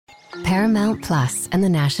Paramount Plus and the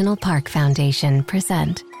National Park Foundation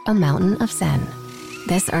present A Mountain of Zen.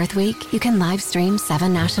 This Earth Week, you can live stream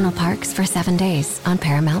 7 national parks for 7 days on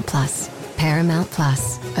Paramount Plus. Paramount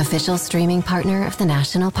Plus, official streaming partner of the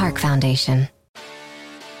National Park Foundation.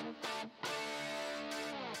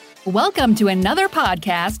 Welcome to another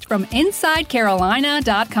podcast from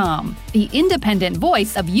InsideCarolina.com, the independent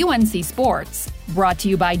voice of UNC Sports. Brought to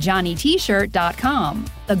you by JohnnyT-shirt.com,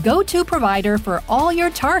 the go-to provider for all your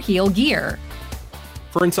Tar Heel gear.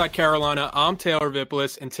 For Inside Carolina, I'm Taylor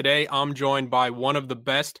Vippolis, and today I'm joined by one of the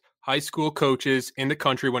best high school coaches in the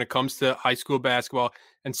country when it comes to high school basketball,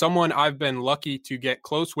 and someone I've been lucky to get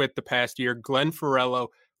close with the past year, Glenn Farello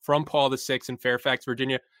from Paul VI in Fairfax,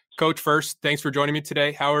 Virginia. Coach, first, thanks for joining me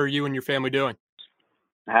today. How are you and your family doing?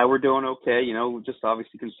 We're doing okay. Just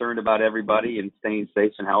obviously concerned about everybody and staying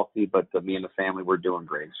safe and healthy, but me and the family, we're doing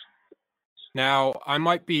great. Now, I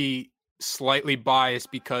might be slightly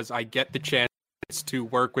biased because I get the chance to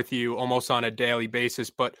work with you almost on a daily basis,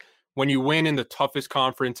 but when you win in the toughest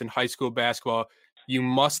conference in high school basketball, you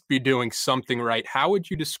must be doing something right. How would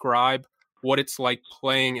you describe what it's like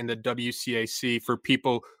playing in the WCAC for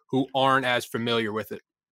people who aren't as familiar with it?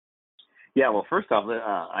 Yeah, well, first off,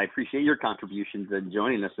 I appreciate your contributions and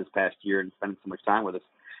joining us this past year and spending so much time with us.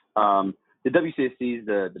 The WCAC is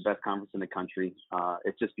the best conference in the country.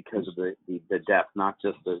 It's just because of the depth, not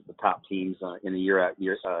just the top teams in a year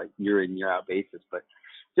in year out basis, but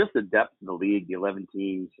just the depth of the league, the 11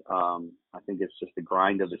 teams. I think it's just the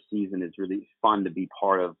grind of the season. It's really fun to be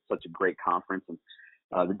part of such a great conference. And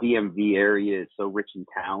the DMV area is so rich in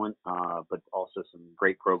talent, but also some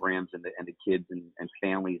great programs and the kids and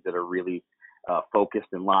families that are really focused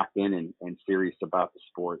and locked in and serious about the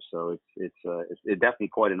sport. So it's definitely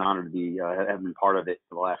quite an honor to be having been part of it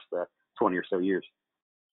for the last 20 or so years.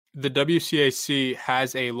 The WCAC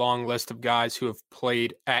has a long list of guys who have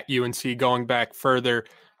played at UNC going back further,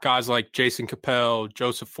 guys like Jason Capel,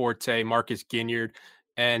 Joseph Forte, Marcus Ginyard.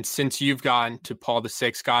 And since you've gotten to Paul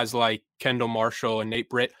VI, guys like Kendall Marshall and Nate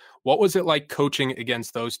Britt, what was it like coaching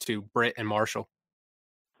against those two, Britt and Marshall?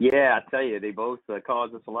 Yeah, I tell you, they both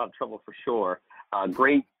caused us a lot of trouble for sure.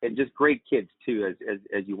 Great kids too.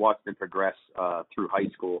 As you watched them progress through high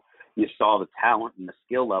school, you saw the talent and the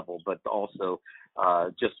skill level, but also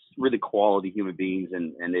just really quality human beings,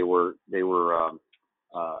 and it's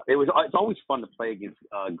always fun to play against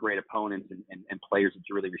great opponents and players that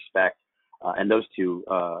you really respect. And those two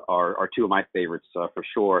are two of my favorites for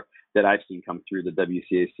sure that I've seen come through the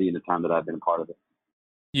WCAC in the time that I've been a part of it.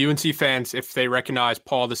 UNC fans, if they recognize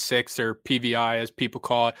Paul VI or PVI as people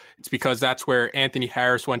call it, it's because that's where Anthony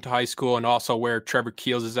Harris went to high school and also where Trevor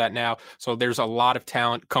Keels is at now. So there's a lot of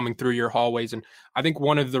talent coming through your hallways. And I think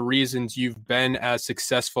one of the reasons you've been as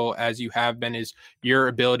successful as you have been is your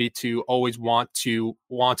ability to always want to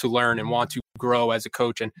learn and want to grow as a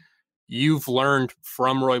coach. And you've learned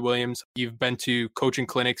from Roy Williams. You've been to coaching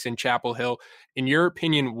clinics in Chapel Hill. In your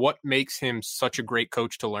opinion, what makes him such a great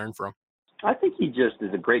coach to learn from? I think he just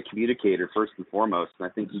is a great communicator first and foremost, and I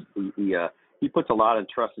think he puts a lot of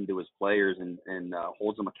trust into his players and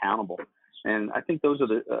holds them accountable. And I think those are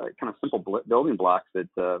the kind of simple building blocks that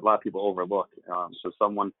a lot of people overlook. So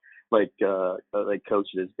someone like Coach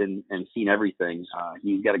that has been and seen everything,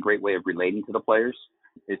 he's got a great way of relating to the players.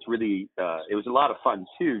 It's really it was a lot of fun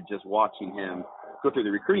too, just watching him go through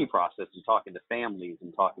the recruiting process and talking to families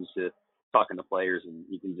and talking to players, and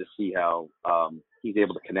you can just see how he's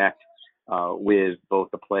able to connect with both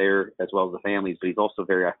the player as well as the families. But he's also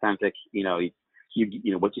very authentic.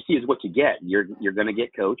 What you see is what you get. You're going to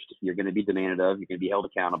get coached. You're going to be demanded of. You're going to be held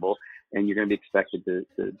accountable, and you're going to be expected to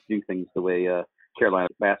do things the way Carolina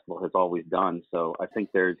basketball has always done. So I think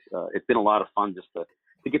it's been a lot of fun just to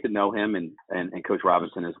get to know him and Coach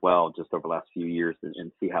Robinson as well, just over the last few years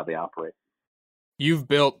and see how they operate. You've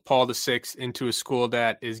built Paul VI into a school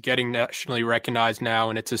that is getting nationally recognized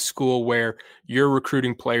now, and it's a school where you're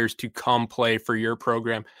recruiting players to come play for your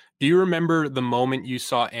program. Do you remember the moment you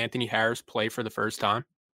saw Anthony Harris play for the first time?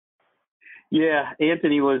 Yeah,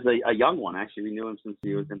 Anthony was a young one. Actually, we knew him since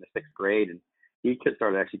he was in the 6th grade, and he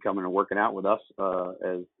started actually coming and working out with us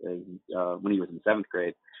as when he was in 7th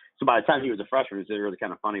grade. So by the time he was a freshman, it was really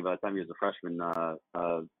kind of funny. By the time he was a freshman, it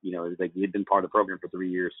was like he had been part of the program for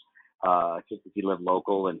 3 years. He lived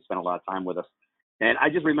local and spent a lot of time with us. And I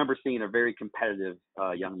just remember seeing a very competitive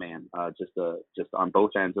young man, just on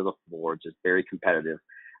both ends of the floor, just very competitive.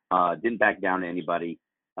 Didn't back down to anybody.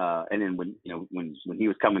 And then when he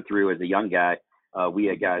was coming through as a young guy, we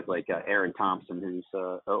had guys like Aaron Thompson, who's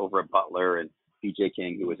over at Butler, and BJ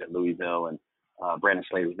King, who was at Louisville, and Brandon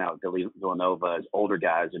Slade, who's now at Villanova, as older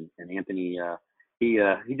guys. And Anthony he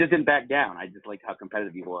just didn't back down. I just liked how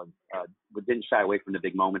competitive he was. But didn't shy away from the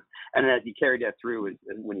big moments. And as he carried that through,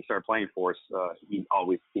 when he started playing for us, he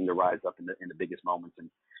always seemed to rise up in the biggest moments,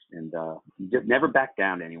 and he just never backed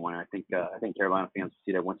down to anyone. I think Carolina fans will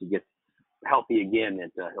see that once he gets healthy again,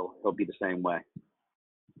 that he'll be the same way.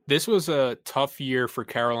 This was a tough year for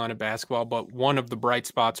Carolina basketball, but one of the bright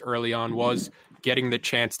spots early on was getting the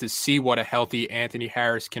chance to see what a healthy Anthony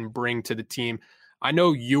Harris can bring to the team. I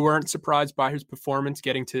know you weren't surprised by his performance,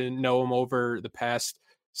 getting to know him over the past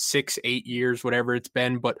 6-8 years, whatever it's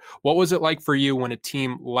been, but what was it like for you when a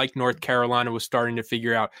team like North Carolina was starting to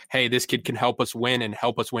figure out, hey, this kid can help us win and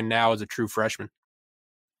help us win now as a true freshman?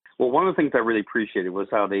 Well, one of the things I really appreciated was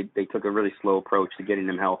how they took a really slow approach to getting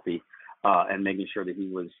him healthy. And making sure that he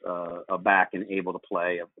was back and able to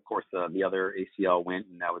play. Of course, the other ACL went,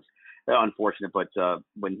 and that was unfortunate. But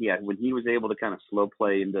when he was able to kind of slow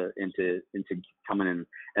play into coming in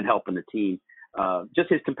and helping the team,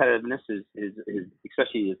 just his competitiveness, his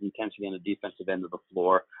especially his intensity on the defensive end of the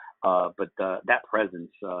floor. But that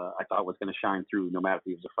presence, I thought was going to shine through, no matter if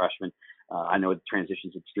he was a freshman. I know the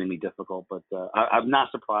transition is extremely difficult, but I'm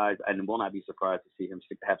not surprised, and will not be surprised to see him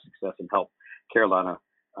have success and help Carolina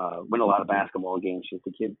win a lot of basketball games. Just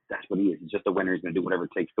the kid, that's what he is. He's just a winner. He's going to do whatever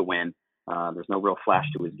it takes to win. There's no real flash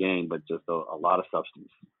to his game, but just a lot of substance.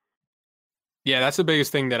 Yeah, that's the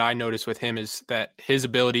biggest thing that I noticed with him is that his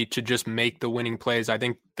ability to just make the winning plays. I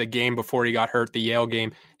think the game before he got hurt, the Yale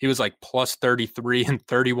game, he was like plus 33 in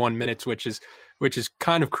 31 minutes, which is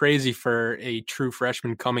kind of crazy for a true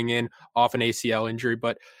freshman coming in off an ACL injury.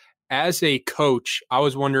 But as a coach, I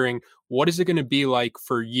was wondering, what is it going to be like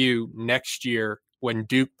for you next year when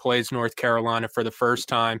Duke plays North Carolina for the first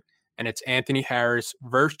time, and it's Anthony Harris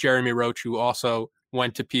versus Jeremy Roach, who also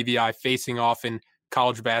went to PVI, facing off in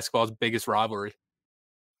college basketball's biggest rivalry?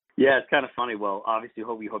 Yeah, it's kind of funny. Well, obviously,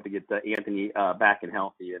 we hope to get Anthony back and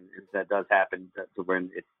healthy, and if that does happen, to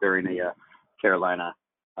when it's during a Carolina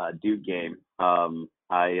Duke game, I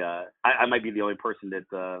might be the only person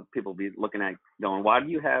that people will be looking at going, why do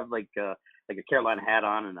you have like a Carolina hat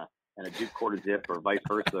on and a Duke quarter zip or vice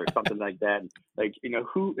versa or something like that? And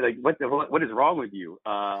what is wrong with you?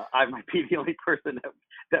 I might be the only person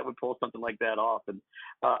that would pull something like that off. And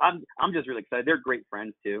I'm just really excited. They're great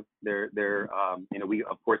friends too. They're we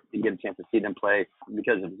of course didn't get a chance to see them play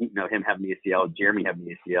because of him having the ACL, Jeremy having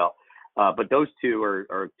the ACL. But those two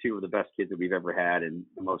are two of the best kids that we've ever had, and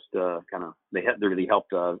the most they really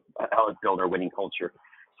helped build our winning culture.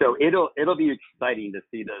 So it'll be exciting to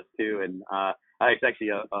see those two. And it's actually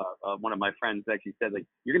one of my friends actually said, like,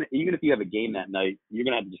 you're gonna, even if you have a game that night, you're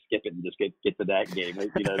gonna have to just skip it and just get to that game.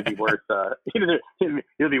 It'd be worth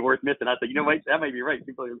it'll be worth missing. I said, what, that might be right.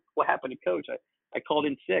 People are like, what happened to Coach? I called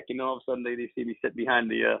in sick, and all of a sudden they see me sit behind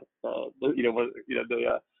the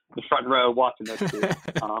front row watching those two.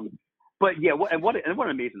 But yeah, what an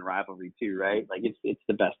amazing rivalry too, right? Like it's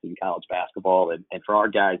the best in college basketball, and for our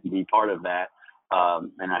guys to be part of that,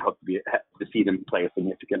 and I hope to see them play a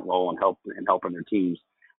significant role in helping their teams.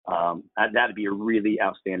 That'd be a really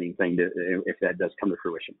outstanding thing if that does come to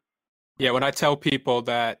fruition. Yeah, when I tell people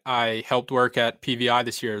that I helped work at PVI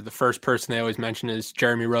this year, the first person they always mention is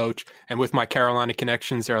Jeremy Roach. And with my Carolina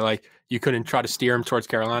connections, they're like, you couldn't try to steer him towards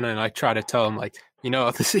Carolina. And I try to tell them, like,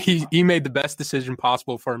 he made the best decision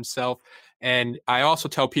possible for himself. And I also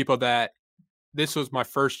tell people that this was my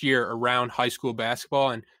first year around high school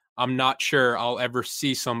basketball, and I'm not sure I'll ever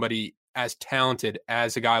see somebody as talented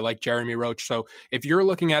as a guy like Jeremy Roach. So if you're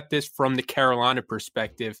looking at this from the Carolina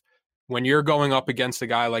perspective, when you're going up against a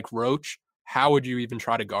guy like Roach, how would you even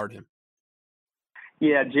try to guard him?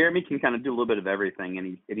 Yeah, Jeremy can kind of do a little bit of everything,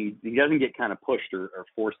 and he doesn't get kind of pushed or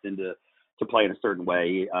forced into play in a certain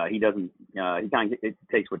way. He doesn't. He kind of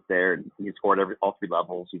takes what's there, and he can score at all three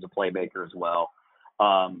levels. He's a playmaker as well.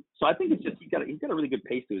 So I think it's just he's got a really good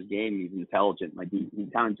pace to his game. He's intelligent. Like he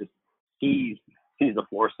kind of just sees the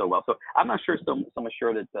floor so well. So I'm not sure so much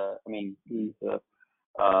sure that he's.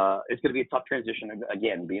 It's going to be a tough transition.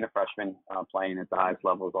 Again, being a freshman, playing at the highest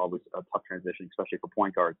level is always a tough transition, especially for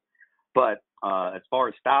point guards. But as far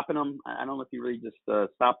as stopping him, I don't know if you really just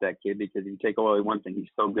stop that kid, because if you take away one thing, he's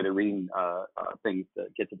so good at reading things to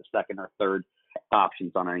get to the second or third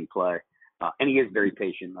options on any play. And he is very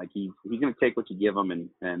patient. Like he's going to take what you give him, and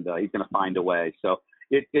he's going to find a way. So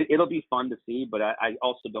it'll be fun to see. But I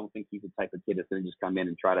also don't think he's the type of kid that's going to just come in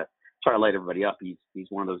and try to light everybody up. He's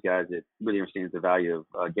one of those guys that really understands the value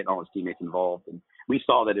of getting all his teammates involved. And we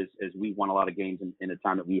saw that as we won a lot of games in the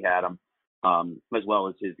time that we had him, as well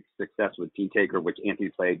as his success with Team Taker, which Anthony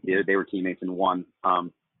played. They were teammates in one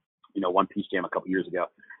Peach Jam a couple years ago.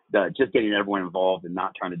 Just getting everyone involved and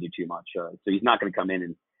not trying to do too much. So he's not going to come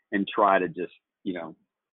in and try to just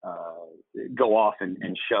go off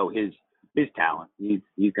and show his talent.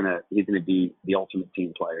 He's gonna be the ultimate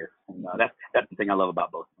team player, and that's the thing I love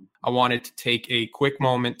about both of them. I wanted to take a quick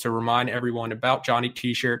moment to remind everyone about Johnny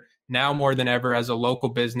T-Shirt. Now more than ever, as a local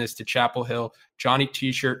business to Chapel Hill, Johnny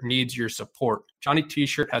T-Shirt needs your support. Johnny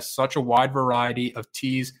T-Shirt has such a wide variety of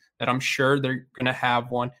tees that I'm sure they're going to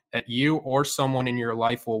have one that you or someone in your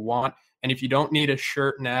life will want. And if you don't need a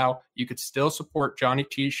shirt now, you could still support Johnny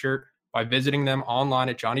T-Shirt by visiting them online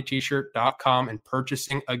at johnnytshirt.com and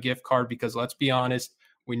purchasing a gift card, because let's be honest,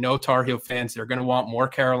 we know Tar Heel fans, they're going to want more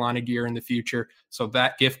Carolina gear in the future. So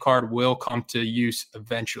that gift card will come to use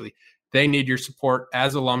eventually. They need your support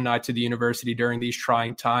as alumni to the university during these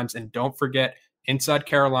trying times. And don't forget, Inside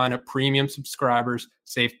Carolina premium subscribers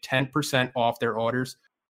save 10% off their orders.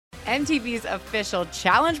 MTV's official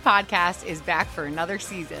Challenge podcast is back for another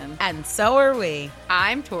season. And so are we.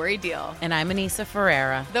 I'm Tori Deal. And I'm Anissa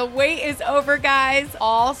Ferreira. The wait is over, guys.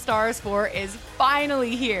 All Stars 4 is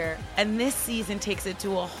finally here. And this season takes it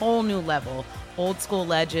to a whole new level. Old school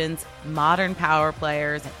legends, modern power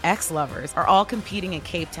players, and ex-lovers are all competing in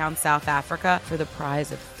Cape Town, South Africa for the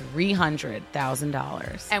prize of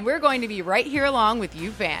 $300,000. And we're going to be right here along with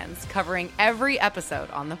you fans, covering every episode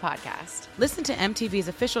on the podcast. Listen to MTV's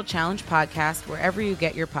official Challenge podcast wherever you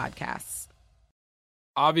get your podcasts.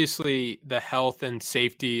 Obviously, the health and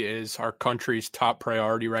safety is our country's top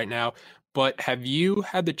priority right now. But have you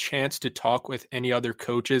had the chance to talk with any other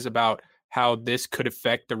coaches about how this could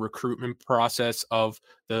affect the recruitment process of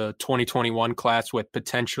the 2021 class with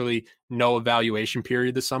potentially no evaluation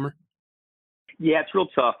period this summer? Yeah, it's real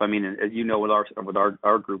tough. I mean, as you know, with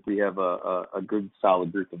our group, we have a good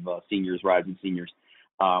solid group of seniors, rising seniors.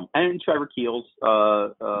 And Trevor Keels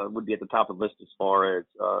would be at the top of the list as far as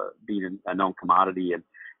being a known commodity. And,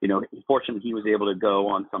 fortunately, he was able to go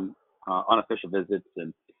on some unofficial visits,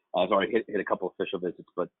 and has already hit a couple of official visits.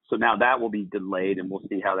 But so now that will be delayed, and we'll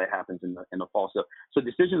see how that happens in the fall. So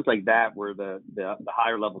decisions like that, where the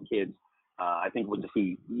higher level kids, I think we'll just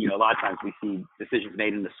see, a lot of times we see decisions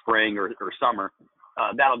made in the spring or summer.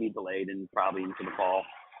 That'll be delayed and probably into the fall.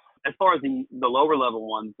 As far as the lower level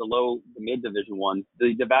ones, the mid division ones,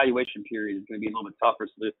 the evaluation period is going to be a little bit tougher.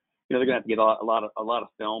 So they're going to have to get a lot of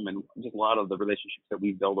film and just a lot of the relationships that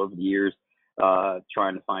we've built over the years,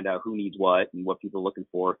 trying to find out who needs what and what people are looking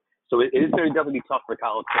for. So it is going to definitely be tough for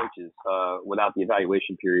college coaches without the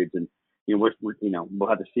evaluation periods. And we'll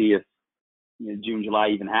have to see if June, July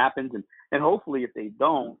even happens, and hopefully if they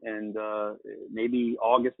don't, and maybe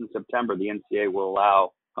August and September, the NCAA will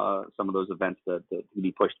allow some of those events to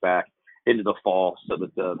be pushed back into the fall, so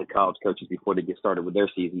that the college coaches, before they get started with their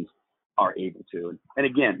seasons, are able to. And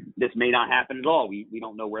again, this may not happen at all. We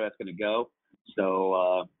don't know where that's going to go.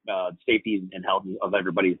 So safety and health of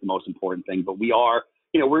everybody is the most important thing. But we are,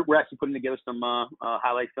 we're actually putting together some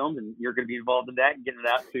highlight films, and you're going to be involved in that and getting it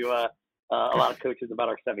out to a lot of coaches about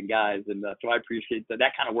our 7 guys. And so I appreciate that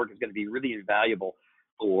kind of work is going to be really invaluable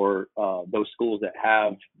for those schools that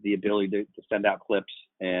have the ability to send out clips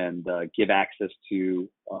and give access to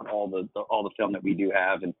all the film that we do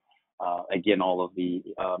have. And again, all of the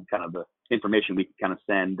kind of the information we can kind of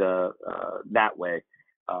send that way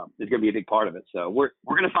is going to be a big part of it. So we're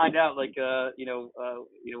going to find out, like, how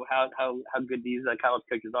good these college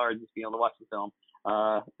coaches are, just being able to watch the film.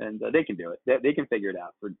 And they can do it. They can figure it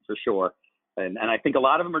out for sure. And I think a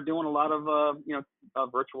lot of them are doing a lot of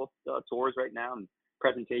virtual tours right now and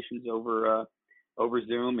presentations over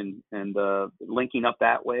Zoom and linking up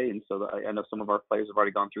that way. And so I know some of our players have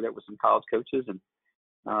already gone through that with some college coaches, and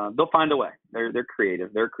they'll find a way. They're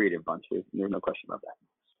creative. They're a creative bunch. There's no question about that.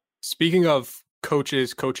 Speaking of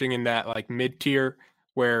coaches coaching in that like mid-tier,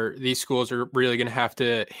 where these schools are really going to have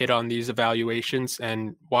to hit on these evaluations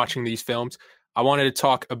and watching these films, I wanted to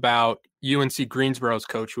talk about UNC Greensboro's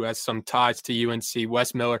coach, who has some ties to UNC,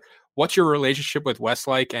 Wes Miller. What's your relationship with Wes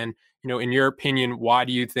like? And, in your opinion, why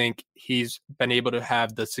do you think he's been able to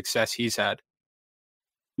have the success he's had?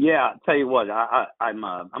 Yeah, I'll tell you what, I'm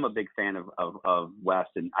a big fan of Wes,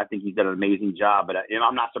 and I think he's done an amazing job. But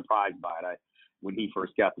I'm not surprised by it. When he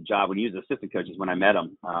first got the job, when he was assistant coach, is when I met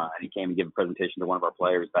him, and he came and gave a presentation to one of our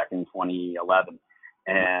players back in 2011,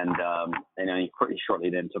 and then he shortly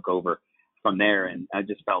then took over from there. And I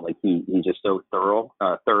just felt like he's just so thorough.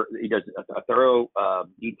 He does a thorough,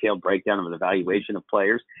 detailed breakdown of an evaluation of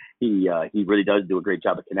players. He really does do a great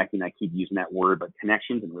job of connecting. I keep using that word, but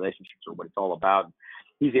connections and relationships are what it's all about.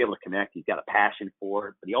 He's able to connect. He's got a passion for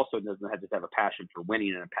it, but he also doesn't just have a passion for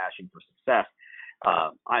winning and a passion for success.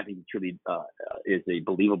 I think he truly is a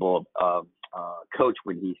believable coach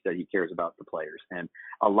when he said he cares about the players. And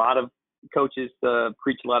a lot of coaches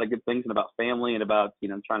preach a lot of good things and about family and about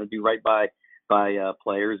trying to do right by by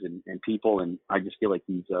players and people, and I just feel like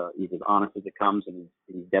he's as honest as it comes, and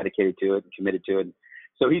he's dedicated to it and committed to it.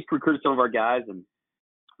 So he's recruited some of our guys, and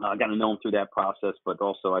got to know him through that process. But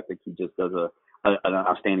also, I think he just does an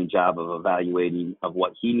outstanding job of evaluating of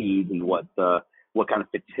what he needs and what kind of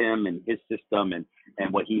fits him and his system and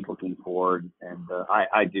what he's looking for. And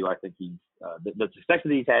I think he's the success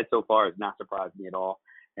that he's had so far has not surprised me at all.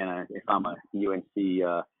 And if I'm a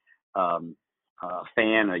UNC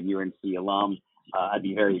fan, a UNC alum, I'd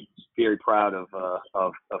be very, very proud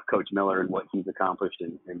of Coach Miller and what he's accomplished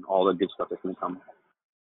and all the good stuff that's going to come.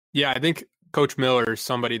 Yeah, I think Coach Miller is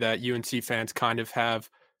somebody that UNC fans kind of have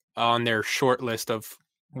on their short list of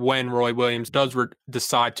when Roy Williams does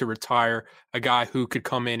decide to retire, a guy who could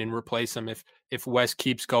come in and replace him if Wes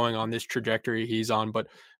keeps going on this trajectory he's on. But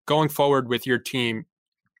going forward with your team,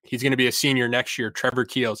 he's going to be a senior next year, Trevor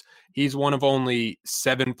Keels. He's one of only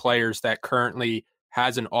 7 players that currently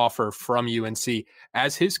has an offer from UNC.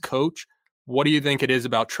 As his coach, what do you think it is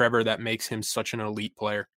about Trevor that makes him such an elite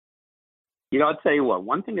player? I'll tell you what,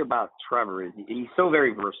 one thing about Trevor is he's so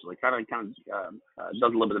very versatile. He kind of does a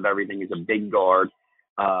little bit of everything. He's a big guard,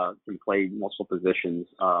 can play multiple positions.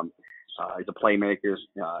 He's a playmaker.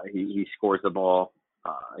 He scores the ball.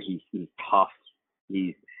 He's tough.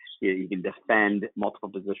 He can defend multiple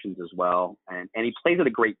positions as well. And he plays at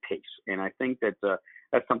a great pace. And I think that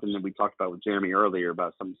that's something that we talked about with Jeremy earlier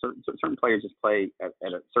about some certain players just play at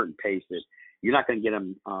a certain pace that you're not going to get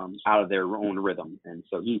them out of their own rhythm. And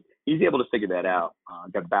so he's able to figure that out.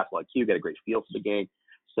 Got the basketball IQ, got a great feel for the game.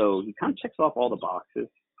 So he kind of checks off all the boxes.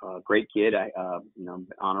 Great kid,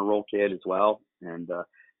 honor roll kid as well, and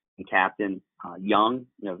captain. Young,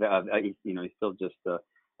 he's still just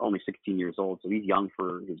only 16 years old, so he's young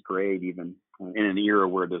for his grade, even in an era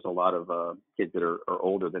where there's a lot of kids that are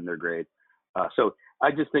older than their grade. So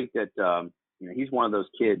I just think that he's one of those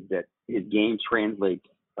kids that his game translates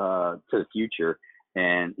to the future,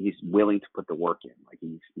 and he's willing to put the work in. Like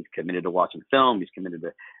he's committed to watching film, he's committed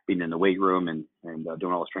to being in the weight room and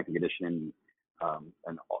doing all the strength and conditioning,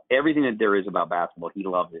 and everything that there is about basketball. He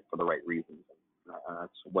loves it for the right reasons.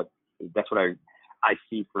 That's what I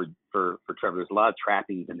see for Trevor. There's a lot of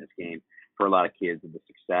trappings in this game for a lot of kids of the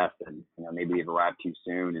success, and maybe they've arrived too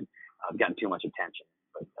soon and gotten too much attention.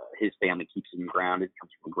 But his family keeps him grounded.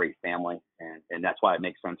 Comes from a great family, and that's why it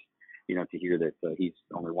makes sense, to hear that he's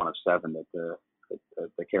only one of 7 that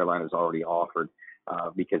the Carolina's already offered,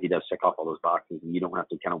 because he does check off all those boxes, and you don't have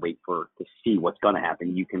to kind of wait to see what's going to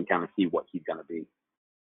happen. You can kind of see what he's going to be.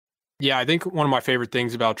 Yeah, I think one of my favorite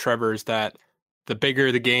things about Trevor is that the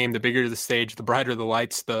bigger the game, the bigger the stage, the brighter the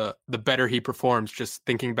lights, the better he performs. Just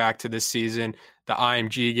thinking back to this season, the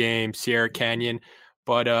IMG game, Sierra Canyon.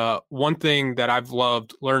 But one thing that I've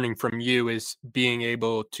loved learning from you is being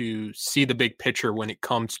able to see the big picture when it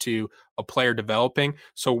comes to a player developing.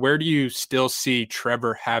 So where do you still see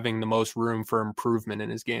Trevor having the most room for improvement in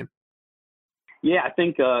his game? Yeah, I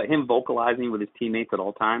think him vocalizing with his teammates at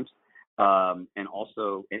all times. And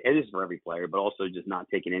also, and it is for every player, but also just not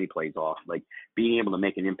taking any plays off, like being able to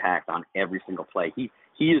make an impact on every single play.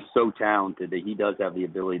 He is so talented that he does have the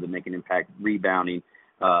ability to make an impact, rebounding,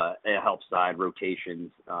 help side,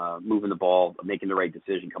 rotations, moving the ball, making the right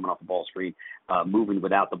decision, coming off the ball screen, moving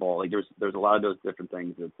without the ball. Like there's a lot of those different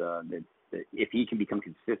things that if he can become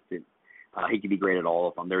consistent, he can be great at all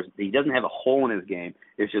of them. He doesn't have a hole in his game.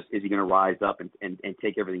 It's just, is he going to rise up and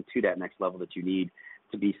take everything to that next level that you need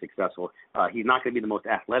to be successful? He's not going to be the most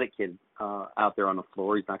athletic kid out there on the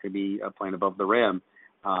floor. He's not going to be playing above the rim.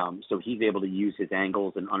 So he's able to use his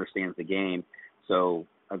angles and understands the game. So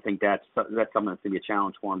I think that's something that's going to be a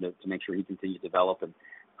challenge for him to make sure he continues to develop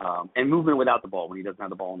and movement without the ball when he doesn't have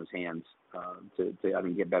the ball in his hands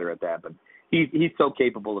to get better at that. But he's so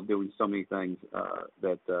capable of doing so many things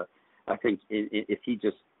that I think if he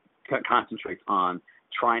just concentrates on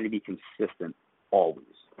trying to be consistent always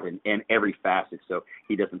in every facet, so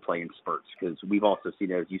he doesn't play in spurts, because we've also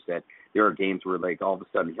seen, as you said, there are games where like all of a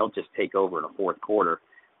sudden he'll just take over in a fourth quarter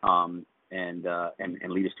and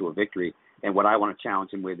lead us to a victory. And what I want to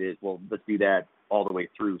challenge him with is, well, let's do that all the way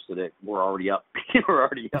through so that we're already up. We're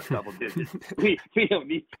already up double digits. We don't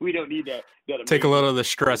need that. Take a little of the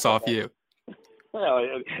stress off you. Well,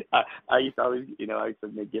 I used to always,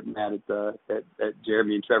 get mad at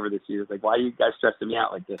Jeremy and Trevor this year. It's like, why are you guys stressing me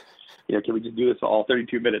out like this? Can we just do this for all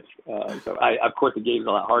 32 minutes? So of course, the game's a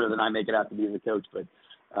lot harder than I make it out to be as a coach. But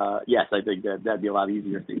yes, I think that'd be a lot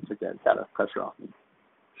easier if they took that kind of pressure off me.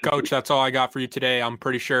 Coach, that's all I got for you today. I'm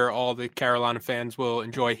pretty sure all the Carolina fans will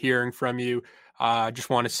enjoy hearing from you. I just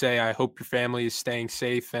want to say I hope your family is staying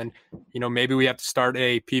safe, and maybe we have to start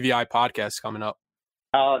a PVI podcast coming up.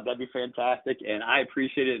 Oh, that'd be fantastic, and I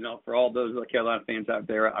appreciate it. And for all those Carolina fans out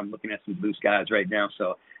there, I'm looking at some blue skies right now,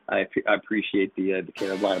 so I appreciate the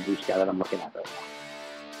Carolina blue sky that I'm looking at right now.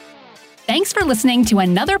 Thanks for listening to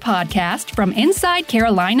another podcast from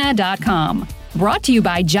InsideCarolina.com. Brought to you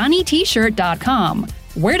by JohnnyT-Shirt.com.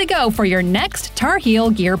 Where to go for your next Tar Heel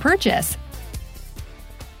gear purchase.